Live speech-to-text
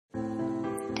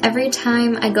Every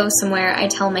time I go somewhere, I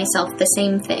tell myself the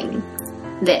same thing.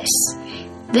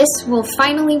 This will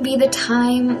finally be the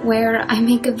time where I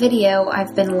make a video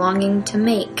I've been longing to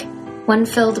make. One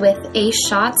filled with ace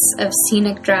shots of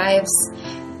scenic drives,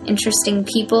 interesting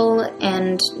people,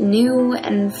 and new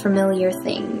and familiar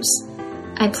things.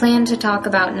 I plan to talk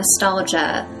about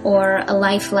nostalgia, or a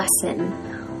life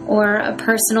lesson, or a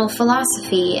personal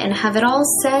philosophy, and have it all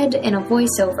said in a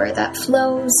voiceover that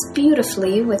flows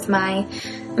beautifully with my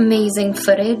amazing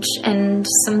footage and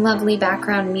some lovely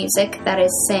background music that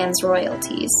is sans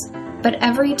royalties. But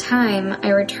every time I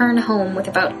return home with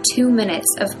about 2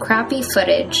 minutes of crappy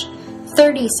footage,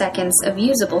 30 seconds of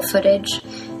usable footage,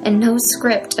 and no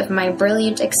script of my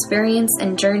brilliant experience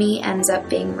and journey ends up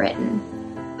being written.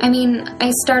 I mean,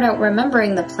 I start out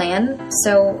remembering the plan,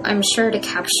 so I'm sure to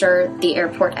capture the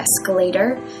airport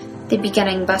escalator, the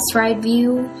beginning bus ride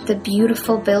view, the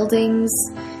beautiful buildings,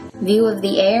 view of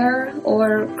the air,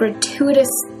 or gratuitous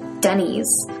Denny's.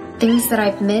 Things that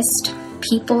I've missed,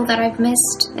 people that I've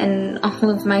missed, and all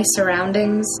of my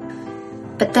surroundings.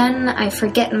 But then I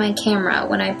forget my camera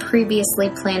when I previously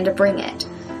planned to bring it,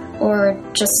 or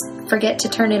just forget to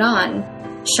turn it on.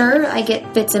 Sure, I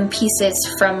get bits and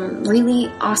pieces from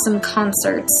really awesome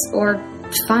concerts or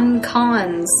fun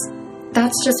cons.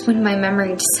 That's just when my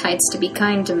memory decides to be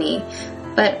kind to me.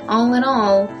 But all in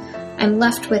all, I'm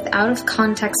left with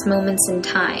out-of-context moments in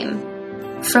time.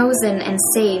 Frozen and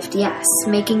saved, yes,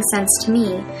 making sense to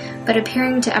me, but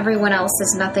appearing to everyone else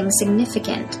as nothing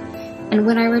significant. And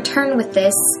when I return with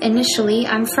this, initially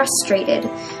I'm frustrated,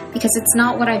 because it's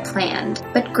not what I planned.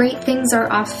 But great things are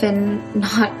often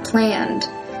not planned.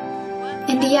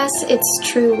 And yes, it's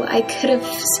true, I could have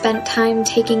spent time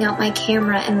taking out my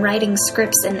camera and writing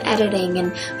scripts and editing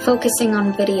and focusing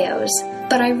on videos,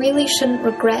 but I really shouldn't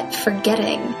regret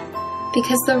forgetting.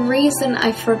 Because the reason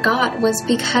I forgot was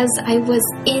because I was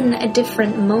in a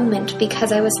different moment,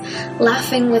 because I was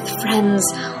laughing with friends,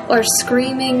 or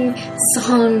screaming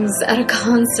songs at a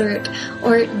concert,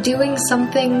 or doing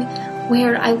something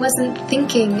where I wasn't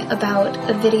thinking about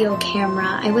a video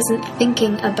camera, I wasn't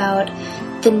thinking about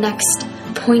the next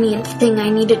poignant thing I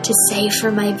needed to say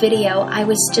for my video. I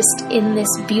was just in this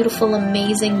beautiful,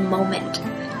 amazing moment.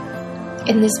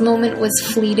 And this moment was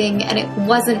fleeting, and it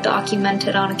wasn't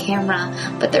documented on a camera,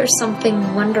 but there's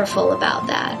something wonderful about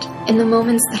that. And the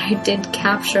moments that I did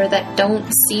capture that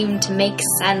don't seem to make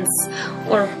sense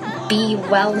or be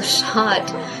well shot,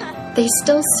 they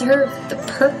still serve the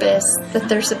purpose that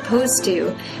they're supposed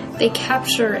to. They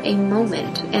capture a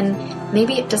moment, and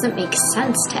maybe it doesn't make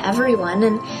sense to everyone,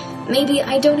 and maybe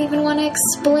I don't even want to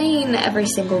explain every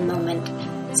single moment.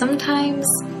 Sometimes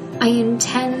I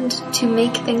intend to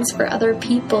make things for other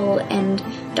people and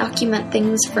document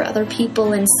things for other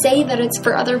people and say that it's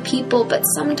for other people, but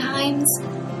sometimes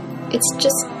it's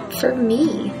just for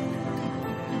me.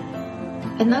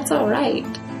 And that's all right.